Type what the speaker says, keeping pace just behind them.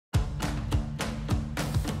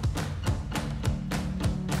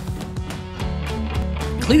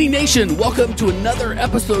Cleaning Nation, welcome to another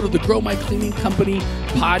episode of the Grow My Cleaning Company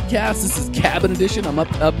podcast. This is Cabin Edition. I'm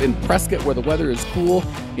up in Prescott where the weather is cool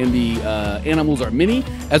and the animals are mini.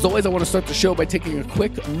 As always, I want to start the show by taking a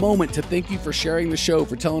quick moment to thank you for sharing the show,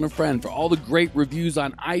 for telling a friend, for all the great reviews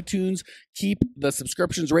on iTunes. Keep the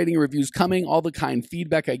subscriptions, rating, and reviews coming. All the kind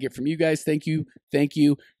feedback I get from you guys. Thank you, thank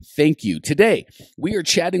you, thank you. Today, we are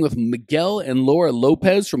chatting with Miguel and Laura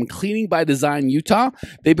Lopez from Cleaning by Design, Utah.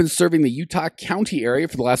 They've been serving the Utah County area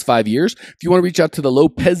for the last 5 years. If you want to reach out to the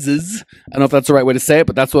Lopezes, I don't know if that's the right way to say it,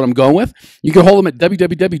 but that's what I'm going with. You can hold them at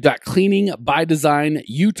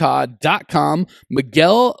www.cleaningbydesignutah.com.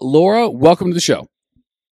 Miguel, Laura, welcome to the show.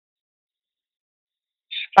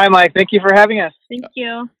 Hi, Mike. Thank you for having us. Thank you.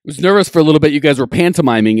 I was nervous for a little bit. You guys were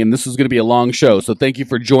pantomiming, and this was going to be a long show. So thank you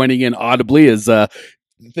for joining in audibly, as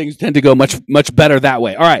things tend to go much better that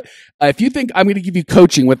way. All right. If you think I'm going to give you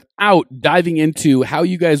coaching without diving into how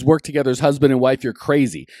you guys work together as husband and wife, you're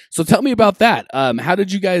crazy. So tell me about that. How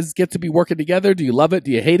did you guys get to be working together? Do you love it?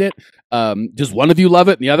 Do you hate it? Does one of you love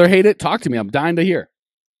it and the other hate it? Talk to me. I'm dying to hear.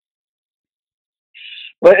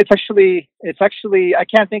 Well, it's actually, I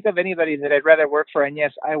can't think of anybody that I'd rather work for. And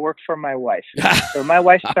yes, I work for my wife. So my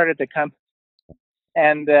wife started the company,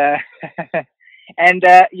 and I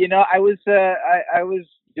was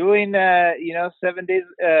doing, 7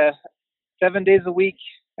 days a week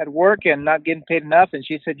at work and not getting paid enough. And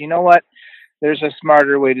she said, you know what, there's a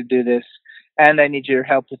smarter way to do this. And I need your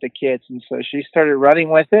help with the kids. And so she started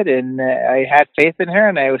running with it, and I had faith in her,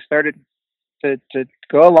 and I started to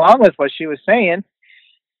go along with what she was saying.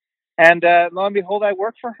 And lo and behold, I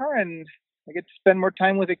work for her, and I get to spend more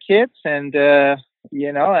time with the kids, and and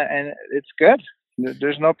it's good.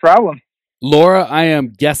 There's no problem. Laura, I am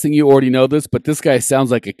guessing you already know this, but this guy sounds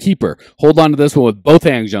like a keeper. Hold on to this one with both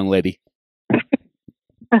hands, young lady.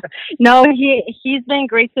 No, he's been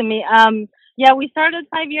great to me. We started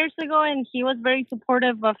 5 years ago, and he was very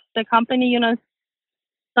supportive of the company.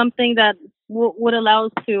 Something that would allow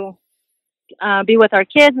us to be with our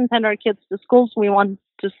kids and send our kids to school. So we want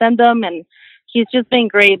to send them, and he's just been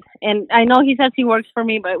great. And I know he says he works for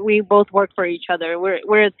me, but we both work for each other.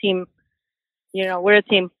 We're a team. We're a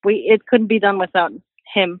team. It couldn't be done without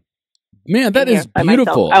him. Man, that is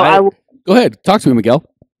beautiful. Go ahead, talk to me, Miguel.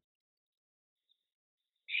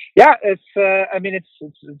 Yeah, it's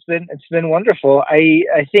been wonderful.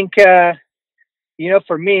 I think for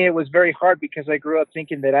me it was very hard because I grew up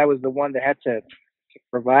thinking that I was the one that had to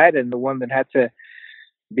provide and the one that had to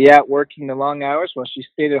be out working the long hours while she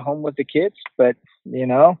stayed at home with the kids. But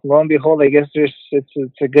lo and behold, I guess it's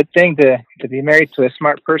a good thing to be married to a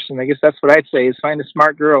smart person. I guess that's what I'd say, is find a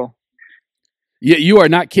smart girl. Yeah, you are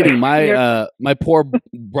not kidding. My my poor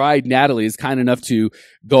bride Natalie is kind enough to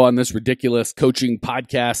go on this ridiculous coaching,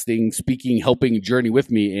 podcasting, speaking, helping journey with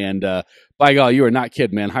me, and by God, you are not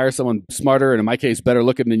kidding, man. Hire someone smarter, and in my case, better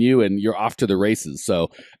looking than you, and you're off to the races. So,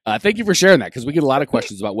 thank you for sharing that, because we get a lot of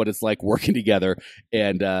questions about what it's like working together,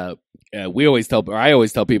 and I always tell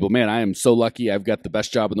people, man, I am so lucky. I've got the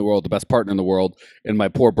best job in the world, the best partner in the world, and my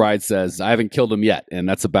poor bride says I haven't killed him yet, and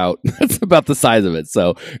that's about the size of it.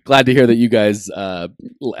 So glad to hear that you guys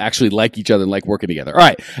actually like each other and like working together. All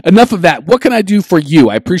right, enough of that. What can I do for you?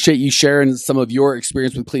 I appreciate you sharing some of your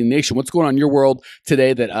experience with Cleaning Nation. What's going on in your world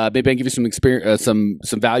today that maybe I can give you some experience, some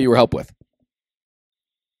value or help with?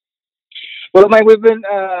 Well, Mike, we've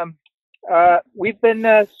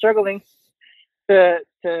been struggling to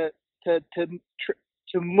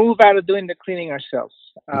move out of doing the cleaning ourselves.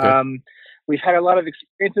 Okay. We've had a lot of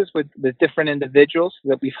experiences with different individuals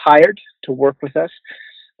that we've hired to work with us,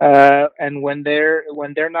 and when they're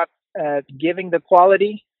not giving the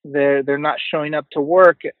quality, they're not showing up to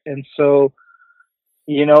work, and so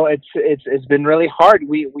it's been really hard.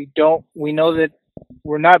 We know that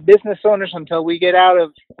we're not business owners until we get out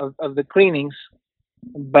of the cleanings,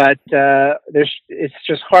 but it's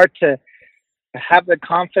just hard to have the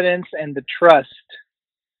confidence and the trust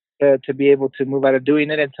to be able to move out of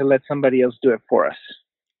doing it and to let somebody else do it for us.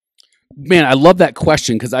 Man, I love that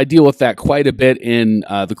question, because I deal with that quite a bit in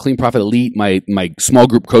the Clean Profit Elite, my small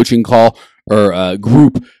group coaching call or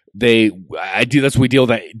group. We deal with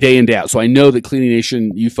that day in, day out. So I know that Cleaning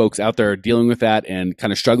Nation, you folks out there are dealing with that and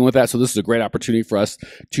kind of struggling with that. So this is a great opportunity for us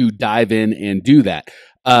to dive in and do that.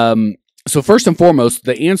 So first and foremost,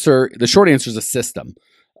 the short answer is a system.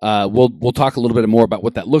 We'll talk a little bit more about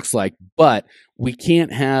what that looks like, but we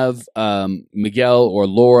can't have Miguel or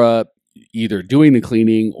Laura either doing the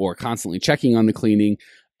cleaning or constantly checking on the cleaning.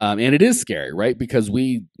 And it is scary, right? Because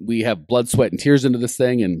we have blood, sweat, and tears into this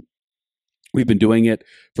thing, and we've been doing it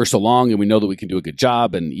for so long and we know that we can do a good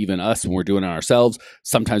job. And even us, when we're doing it ourselves,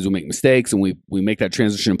 sometimes we make mistakes and we make that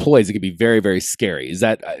transition to employees. It can be very, very scary. Is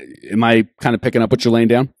that, am I kind of picking up what you're laying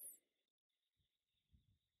down?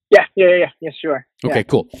 Yeah, sure. Okay, yeah.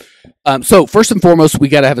 Cool. So first and foremost, we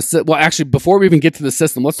got to have well, actually, before we even get to the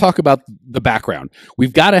system, let's talk about the background.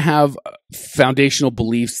 We've got to have foundational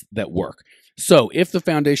beliefs that work. So if the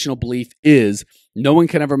foundational belief is no one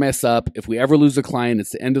can ever mess up, if we ever lose a client,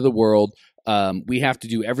 it's the end of the world. We have to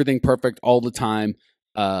do everything perfect all the time,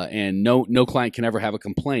 and no client can ever have a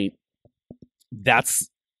complaint. That's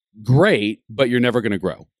great, but you're never going to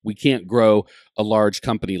grow. We can't grow a large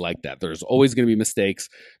company like that. There's always going to be mistakes.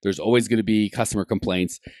 There's always going to be customer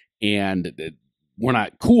complaints, and we're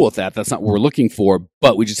not cool with that. That's not what we're looking for,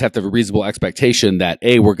 but we just have to have a reasonable expectation that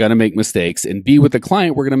A, we're going to make mistakes, and B, with the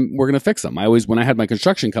client, we're going to fix them. When I had my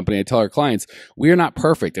construction company, I tell our clients, we are not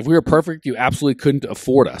perfect. If we were perfect, you absolutely couldn't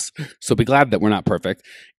afford us. So be glad that we're not perfect.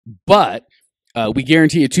 But we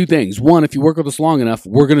guarantee you two things. One, if you work with us long enough,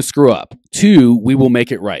 we're going to screw up. Two, we will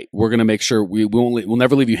make it right. We're going to make sure we'll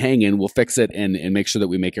never leave you hanging. We'll fix it and make sure that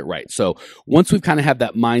we make it right. So once we've kind of had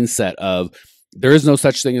that mindset of there is no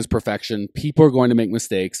such thing as perfection, people are going to make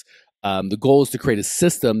mistakes. The goal is to create a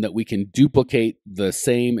system that we can duplicate the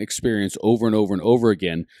same experience over and over and over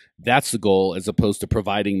again. That's the goal, as opposed to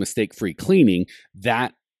providing mistake-free cleaning.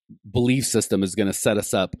 That belief system is going to set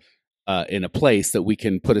us up in a place that we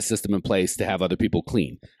can put a system in place to have other people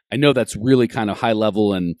clean. I know that's really kind of high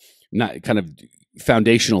level and not kind of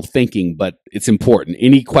foundational thinking, but it's important.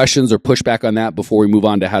 Any questions or pushback on that before we move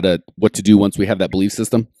on to what to do once we have that belief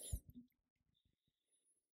system?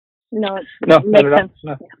 No, makes sense.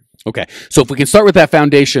 No. Okay. So if we can start with that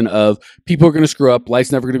foundation of people are going to screw up,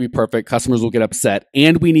 life's never going to be perfect, customers will get upset,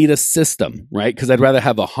 and we need a system, right? Because I'd rather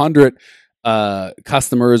have 100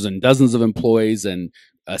 customers and dozens of employees and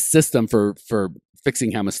a system for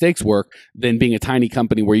fixing how mistakes work than being a tiny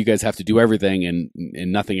company where you guys have to do everything and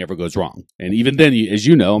nothing ever goes wrong. And even then, as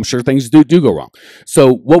you know, I'm sure things do go wrong.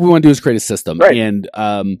 So what we want to do is create a system. Right. And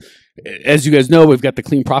as you guys know, we've got the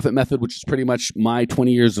clean profit method, which is pretty much my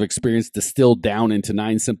 20 years of experience distilled down into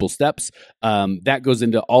 9 simple steps. That goes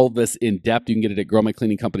into all of this in depth. You can get it at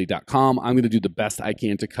growmycleaningcompany.com. I'm going to do the best I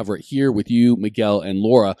can to cover it here with you, Miguel and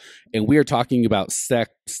Laura. And we are talking about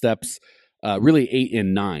steps really 8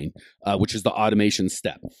 and 9, which is the automation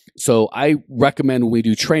step. So I recommend when we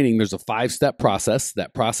do training, there's a 5-step process.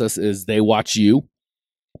 That process is they watch you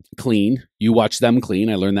clean, you watch them clean.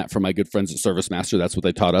 I learned that from my good friends at ServiceMaster. That's what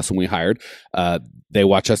they taught us when we hired. They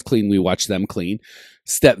watch us clean, we watch them clean.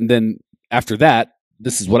 Then after that,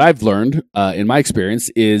 this is what I've learned in my experience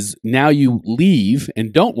is now you leave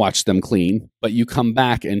and don't watch them clean, but you come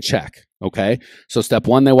back and check. Okay. So step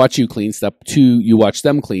 1, they watch you clean. Step 2, you watch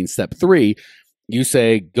them clean. Step 3, you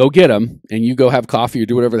say, go get them and you go have coffee or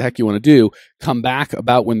do whatever the heck you want to do. Come back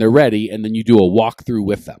about when they're ready. And then you do a walkthrough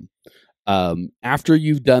with them. After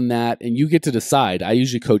you've done that and you get to decide, I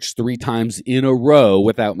usually coach 3 times in a row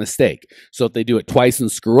without mistake. So if they do it twice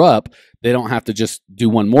and screw up, they don't have to just do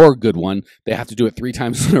one more good one. They have to do it 3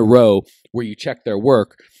 times in a row where you check their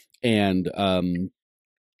work and,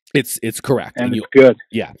 it's correct. And it's good.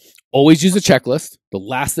 Yeah. Always use a checklist. The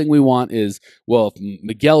last thing we want is, well, if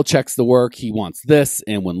Miguel checks the work, he wants this.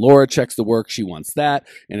 And when Laura checks the work, she wants that.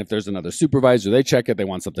 And if there's another supervisor, they check it, they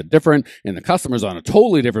want something different. And the customer's on a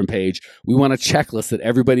totally different page. We want a checklist that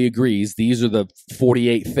everybody agrees. These are the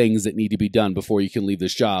 48 things that need to be done before you can leave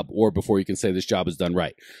this job or before you can say this job is done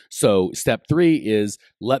right. So step 3 is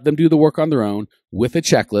let them do the work on their own with a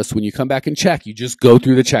checklist. When you come back and check, you just go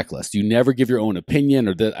through the checklist. You never give your own opinion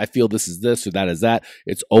or that I feel this is this or that is that.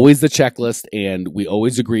 It's always the checklist. And we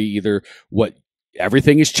always agree either what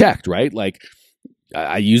everything is checked, right? Like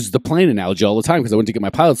I use the plane analogy all the time because I went to get my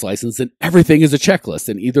pilot's license and everything is a checklist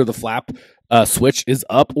and either the flap switch is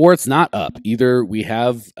up or it's not up. Either we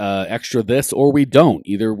have extra this or we don't.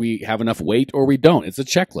 Either we have enough weight or we don't. It's a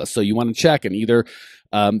checklist. So you want to check and either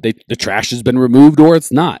the trash has been removed or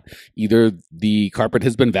it's not. Either the carpet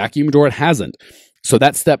has been vacuumed or it hasn't. So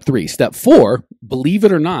that's step 3. Step 4, believe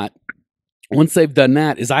it or not, once they've done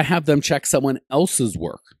that is I have them check someone else's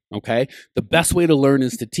work. Okay. The best way to learn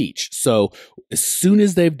is to teach. So as soon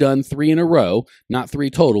as they've done 3 in a row, not 3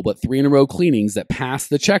 total, but 3 in a row cleanings that pass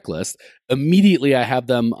the checklist, immediately I have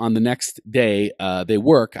them on the next day they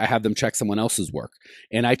work, I have them check someone else's work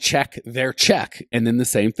and I check their check. And then the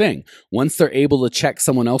same thing. Once they're able to check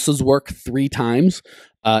someone else's work 3 times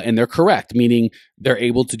and they're correct, meaning they're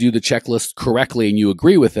able to do the checklist correctly and you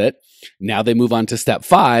agree with it, now they move on to step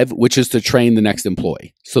 5, which is to train the next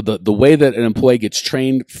employee. So the way that an employee gets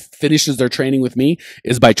trained, finishes their training with me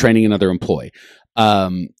is by training another employee.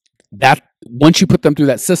 That once you put them through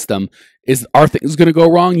that system, are things going to go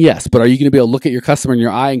wrong? Yes. But are you going to be able to look at your customer in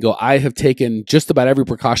your eye and go, I have taken just about every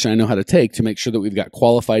precaution I know how to take to make sure that we've got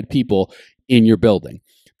qualified people in your building?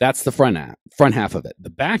 That's the front half of it. The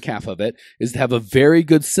back half of it is to have a very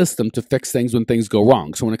good system to fix things when things go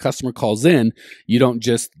wrong. So when a customer calls in, you don't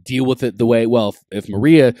just deal with it the way, well, if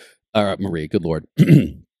Maria, good Lord,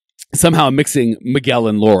 somehow I'm mixing Miguel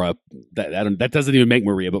and Laura. That doesn't even make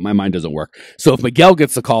Maria, but my mind doesn't work. So if Miguel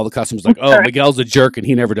gets the call, the customer's like, oh, Miguel's a jerk and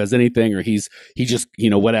he never does anything, or he just,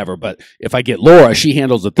 whatever. But if I get Laura, she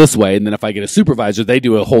handles it this way. And then if I get a supervisor, they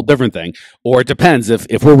do a whole different thing. Or it depends.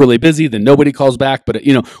 If we're really busy, then nobody calls back. But,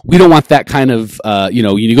 we don't want that kind of,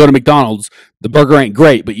 you go to McDonald's, the burger ain't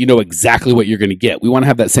great, but you know exactly what you're going to get. We want to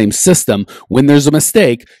have that same system. When there's a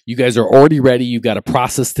mistake, you guys are already ready. You've got a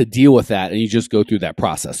process to deal with that, and you just go through that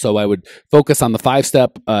process. So I would focus on the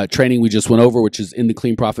 5-step training we just went over, which is in the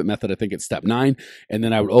Clean Profit Method. I think it's step 9. And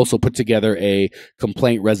then I would also put together a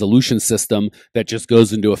complaint resolution system that just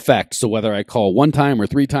goes into effect. So whether I call 1 time or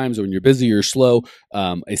 3 times, or when you're busy or slow,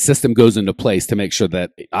 a system goes into place to make sure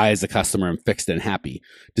that I, as a customer, am fixed and happy.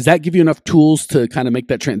 Does that give you enough tools to kind of make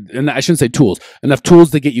that and I shouldn't say tools, enough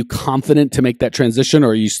tools to get you confident to make that transition, or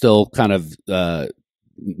are you still kind of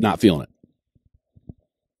not feeling it?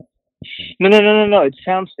 No. It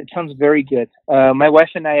sounds very good. My wife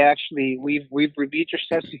and I actually we've reviewed your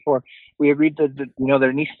steps before. We agreed that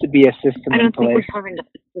there needs to be a system in place.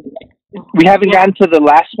 We haven't gotten to the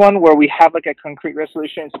last one where we have like a concrete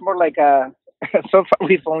resolution. It's more like so far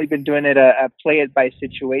we've only been doing it a play it by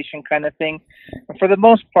situation kind of thing. And for the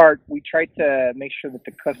most part, we try to make sure that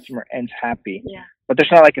the customer ends happy. Yeah. But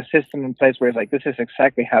there's not like a system in place where it's like, this is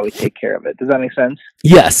exactly how we take care of it. Does that make sense?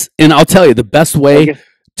 Yes. And I'll tell you, the best way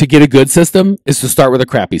to get a good system is to start with a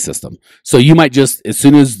crappy system. So you might just, as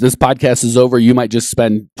soon as this podcast is over, you might just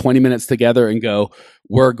spend 20 minutes together and go,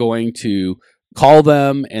 we're going to call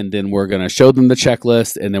them, and then we're going to show them the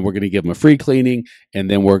checklist, and then we're going to give them a free cleaning, and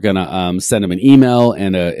then we're going to send them an email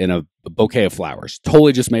and a bouquet of flowers.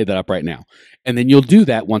 Totally just made that up right now. And then you'll do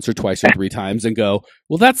that once or twice or 3 times and go,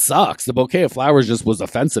 well, that sucks. The bouquet of flowers just was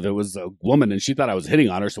offensive. It was a woman and she thought I was hitting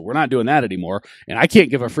on her, so we're not doing that anymore. And I can't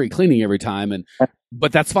give a free cleaning every time,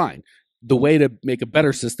 but that's fine. The way to make a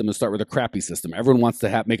better system is start with a crappy system. Everyone wants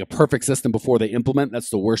to make a perfect system before they implement.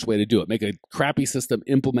 That's the worst way to do it. Make a crappy system,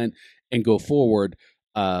 implement, and go forward.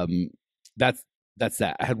 That's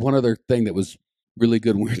that. I had one other thing that was really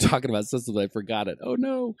good when we were talking about systems. I forgot it. Oh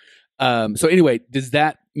no. So anyway, does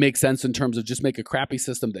that make sense in terms of just make a crappy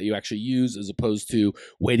system that you actually use, as opposed to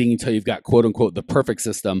waiting until you've got quote unquote the perfect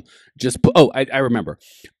system? I remember.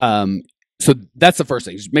 So that's the first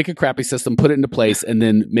thing. Just make a crappy system, put it into place, and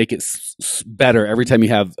then make it better every time you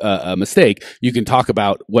have a mistake. You can talk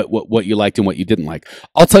about what you liked and what you didn't like.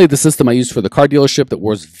 I'll tell you the system I used for the car dealership that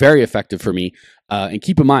was very effective for me. And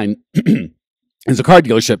keep in mind, as a car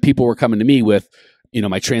dealership, people were coming to me with,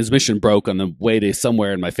 my transmission broke on the way to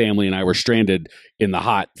somewhere, and my family and I were stranded in the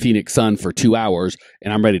hot Phoenix sun for 2 hours,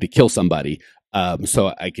 and I'm ready to kill somebody.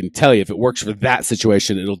 So I can tell you, if it works for that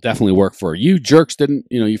situation, it'll definitely work for you. Jerks didn't,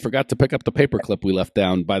 you forgot to pick up the paper clip we left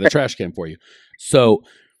down by the trash can for you. So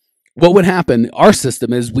what would happen, our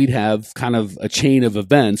system is we'd have kind of a chain of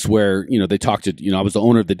events where, they talked to, I was the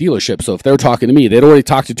owner of the dealership. So if they were talking to me, they'd already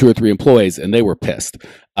talked to 2 or 3 employees and they were pissed.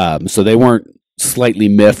 So they weren't slightly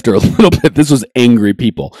miffed or a little bit. This was angry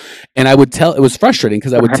people. And it was frustrating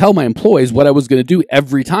because I would tell my employees what I was going to do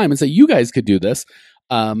every time and say, you guys could do this.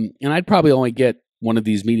 And I'd probably only get one of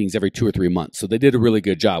these meetings every 2 or 3 months. So they did a really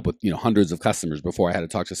good job with, hundreds of customers before I had to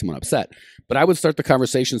talk to someone upset. But I would start the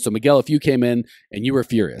conversation. So Miguel, if you came in and you were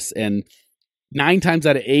furious, and 9 times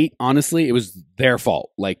out of 8, honestly, it was their fault.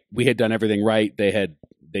 Like, we had done everything right.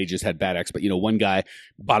 They just had bad but one guy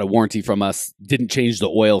bought a warranty from us, didn't change the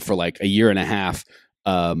oil for like a year and a half,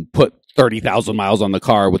 put 30,000 miles on the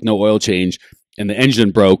car with no oil change, and the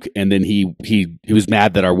engine broke, and then he was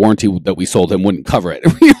mad that our warranty that we sold him wouldn't cover it.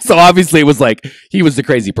 So obviously it was like he was the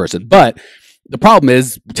crazy person. But the problem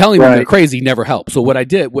is telling them they're crazy never helps. So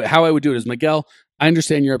how I would do it is, Miguel, I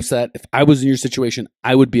understand you're upset. If I was in your situation,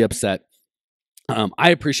 I would be upset.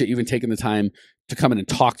 I appreciate you even taking the time to come in and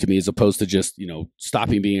talk to me, as opposed to just,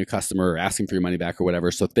 stopping being a customer or asking for your money back or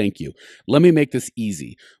whatever. So thank you. Let me make this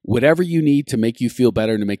easy. Whatever you need to make you feel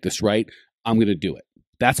better and to make this right, I'm going to do it.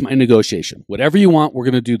 That's my negotiation. Whatever you want, we're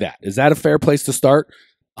going to do that. Is that a fair place to start?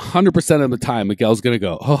 100% of the time, Miguel's going to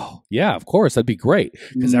go, oh, yeah, of course, that'd be great.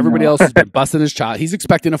 Because everybody else has been busting his chops. He's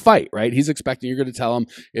expecting a fight, right? He's expecting you're going to tell him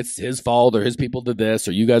it's his fault, or his people did this,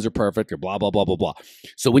 or you guys are perfect, or blah, blah, blah, blah, blah.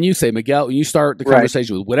 So when you say, Miguel, when you start the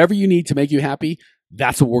conversation with whatever you need to make you happy,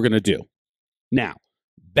 that's what we're going to do. Now,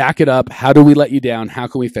 back it up. How do we let you down? How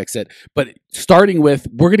can we fix it? But starting with,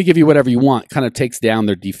 we're going to give you whatever you want, kind of takes down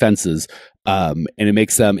their defenses. And it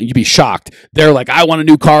makes them, you'd be shocked. They're like, I want a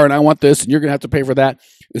new car and I want this and you're going to have to pay for that.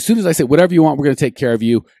 As soon as I say, whatever you want, we're going to take care of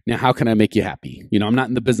you. Now, how can I make you happy? I'm not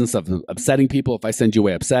in the business of upsetting people. If I send you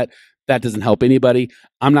away upset, that doesn't help anybody.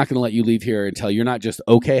 I'm not going to let you leave here until you're not just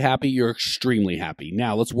okay happy, you're extremely happy.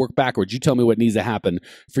 Now, let's work backwards. You tell me what needs to happen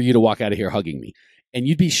for you to walk out of here hugging me. And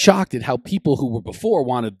you'd be shocked at how people who were before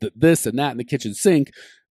wanted this and that in the kitchen sink.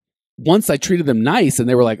 Once I treated them nice and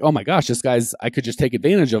they were like, oh my gosh, this guy's, I could just take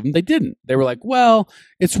advantage of him. They didn't. They were like, well,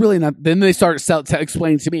 it's really not. Then they started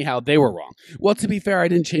explaining to me how they were wrong. Well, to be fair, I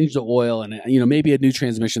didn't change the oil and, maybe a new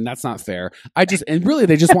transmission. That's not fair. And really,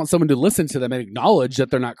 they just want someone to listen to them and acknowledge that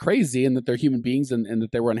they're not crazy and that they're human beings and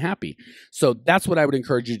that they were unhappy. So that's what I would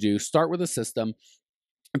encourage you to do. Start with a system.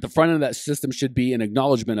 At the front end of that system should be an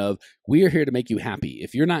acknowledgement of, we are here to make you happy.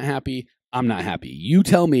 If you're not happy, I'm not happy. You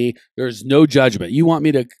tell me, there's no judgment. You want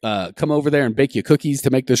me to come over there and bake you cookies to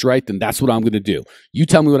make this right, then that's what I'm going to do. You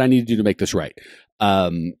tell me what I need to do to make this right.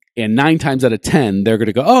 And 9 times out of 10, they're going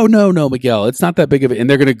to go, oh, no, Miguel, it's not that big of it. And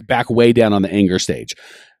they're going to back way down on the anger stage.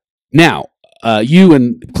 Now, you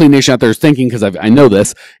and Clean Nation out there is thinking, because I know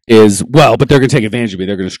this, is, well, but they're going to take advantage of me.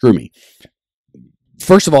 They're going to screw me.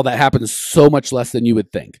 First of all, that happens so much less than you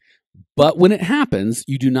would think. But when it happens,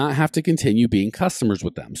 you do not have to continue being customers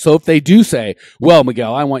with them. So if they do say, well,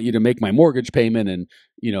 Miguel, I want you to make my mortgage payment and,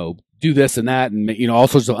 do this and that and, all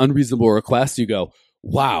sorts of unreasonable requests, you go,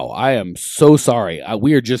 wow, I am so sorry.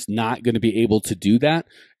 We are just not going to be able to do that.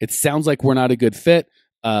 It sounds like we're not a good fit.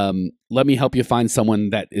 Let me help you find someone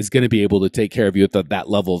that is going to be able to take care of you at that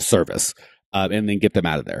level of service. And then get them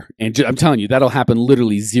out of there. And I'm telling you, that'll happen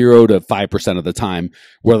literally 0 to 5% of the time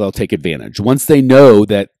where they'll take advantage. Once they know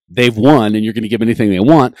that they've won and you're going to give them anything they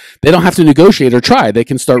want, they don't have to negotiate or try. They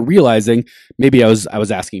can start realizing, maybe I was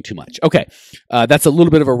asking too much. Okay, that's a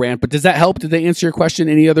little bit of a rant, but does that help? Did they answer your question?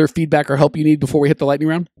 Any other feedback or help you need before we hit the lightning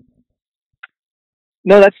round?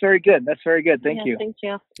 No, that's very good. That's very good. Thank you. Thank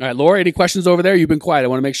you. All right, Laura, any questions over there? You've been quiet. I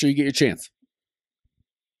want to make sure you get your chance.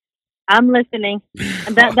 I'm listening.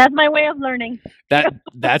 That's my way of learning.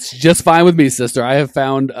 That's just fine with me, sister. I have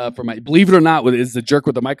found believe it or not, is the jerk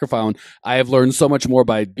with the microphone. I have learned so much more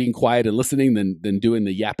by being quiet and listening than doing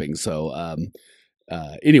the yapping. So,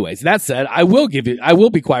 anyways, that said, I will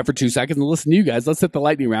be quiet for 2 seconds and listen to you guys. Let's hit the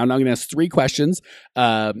lightning round. I'm going to ask 3 questions.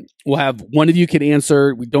 We'll have one of you can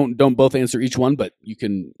answer. We don't both answer each one, but you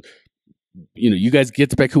can. You guys get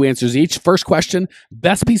to pick who answers each. First question,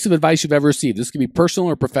 best piece of advice you've ever received. This could be personal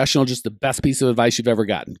or professional, just the best piece of advice you've ever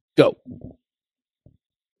gotten. Go.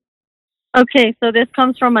 Okay, so this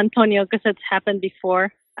comes from Antonio because it's happened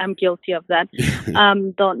before. I'm guilty of that.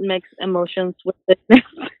 Don't mix emotions with business.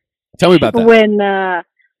 Tell me about that. When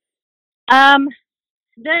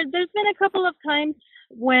there's been a couple of times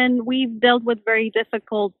when we've dealt with very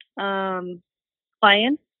difficult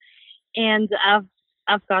clients, and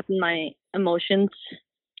I've gotten my emotions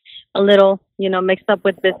a little, mixed up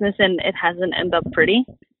with business, and it hasn't ended up pretty.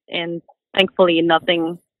 And thankfully,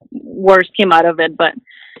 nothing worse came out of it. But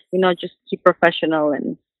just keep professional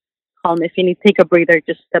and calm. If you need to take a breather,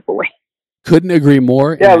 just step away. Couldn't agree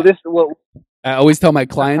more. Yeah, I always tell my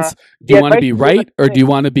clients, do you want to be right or do you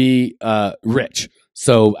want to be rich?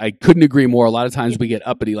 So I couldn't agree more. A lot of times we get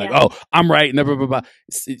uppity, like, oh, I'm right, and blah, blah, blah, blah.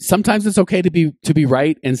 Sometimes it's okay to be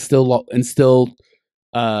right and still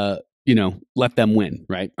let them win,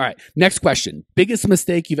 right? All right. Next question. Biggest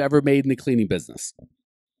mistake you've ever made in the cleaning business?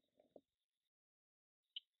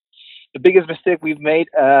 The biggest mistake we've made,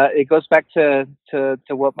 it goes back to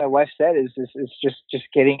what my wife said, is just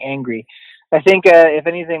getting angry. I think if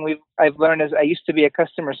anything I've learned, as I used to be a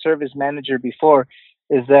customer service manager before,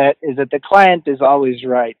 is that the client is always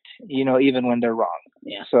right, even when they're wrong.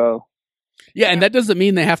 Yeah. So. Yeah, and that doesn't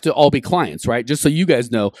mean they have to all be clients, right? Just so you guys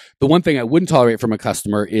know, the one thing I wouldn't tolerate from a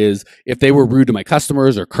customer is if they were rude to my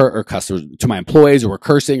customers or customers to my employees, or were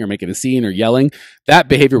cursing or making a scene or yelling. That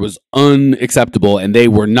behavior was unacceptable, and they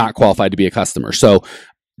were not qualified to be a customer. So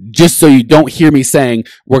just so you don't hear me saying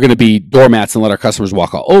we're going to be doormats and let our customers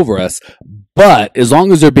walk all over us, but as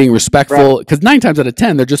long as they're being respectful, because 9 times out of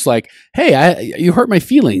 10, they're just like, hey, you hurt my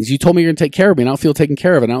feelings. You told me you're going to take care of me, and I don't feel taken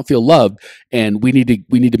care of, and I don't feel loved. And we need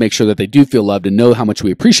to make sure that they do feel loved and know how much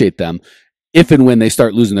we appreciate them. If and when they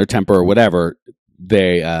start losing their temper or whatever,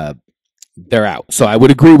 they're out. So I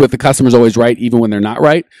would agree with the customer's always right, even when they're not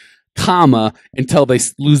right. comma, until they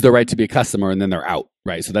lose their right to be a customer, and then they're out,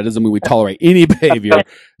 right? So that doesn't mean we tolerate any behavior.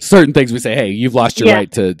 Certain things we say, hey, you've lost your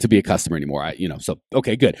right to be a customer anymore. So,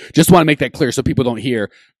 okay, good. Just want to make that clear so people don't hear,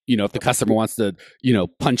 if the customer wants to,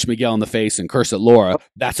 punch Miguel in the face and curse at Laura,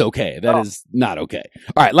 that's okay. That is not okay.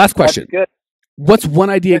 All right, last question. That's good. What's one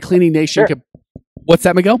idea Cleaning Nation could... What's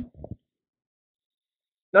that, Miguel?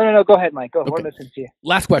 No. Go ahead, Mike. Go. Okay. We're listening to you.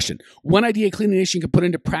 Last question. One idea Cleaning Nation could put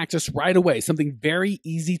into practice right away, something very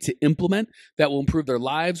easy to implement that will improve their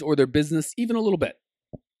lives or their business even a little bit.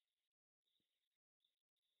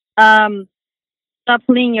 Stop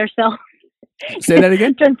cleaning yourself. Say that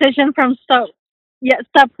again? Transition from stop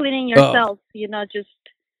cleaning yourself. Just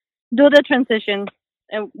do the transition.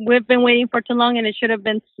 And we've been waiting for too long, and it should have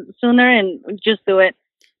been sooner, and just do it.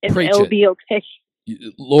 It'll be okay.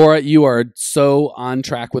 Laura, you are so on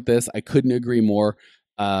track with this. I couldn't agree more.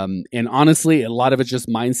 And honestly, a lot of it's just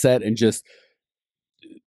mindset and just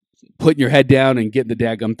putting your head down and getting the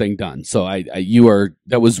daggum thing done. So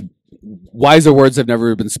that was wiser words have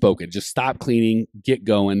never been spoken. Just stop cleaning, get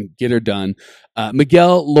going, get her done.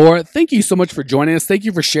 Miguel, Laura, thank you so much for joining us. Thank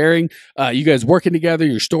you for sharing you guys working together,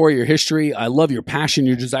 your story, your history. I love your passion,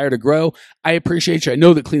 your desire to grow. I appreciate you. I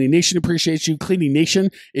know that Cleaning Nation appreciates you. Cleaning Nation,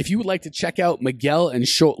 if you would like to check out Miguel and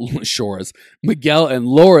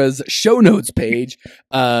Laura's show notes page,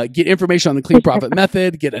 get information on the Clean Profit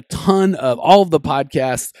Method, get a ton of all of the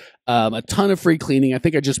podcasts, a ton of free cleaning. I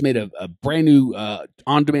think I just made a brand new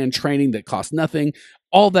on-demand training that costs nothing.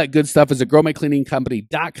 All that good stuff is at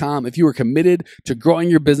growmycleaningcompany.com. If you are committed to growing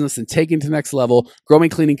your business and taking it to the next level,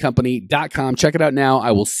 growmycleaningcompany.com. Check it out now.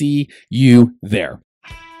 I will see you there.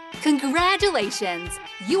 Congratulations!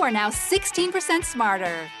 You are now 16%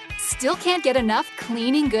 smarter. Still can't get enough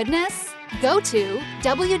cleaning goodness? Go to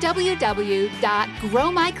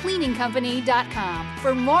www.growmycleaningcompany.com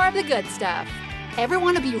for more of the good stuff. Ever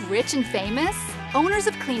want to be rich and famous? Owners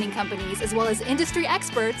of cleaning companies, as well as industry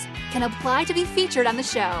experts, can apply to be featured on the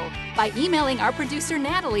show by emailing our producer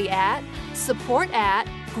Natalie at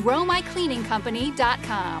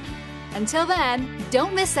support@growmycleaningcompany.com. Until then,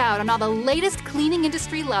 don't miss out on all the latest cleaning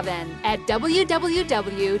industry lovin' at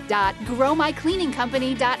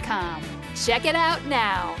www.growmycleaningcompany.com. Check it out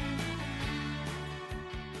now.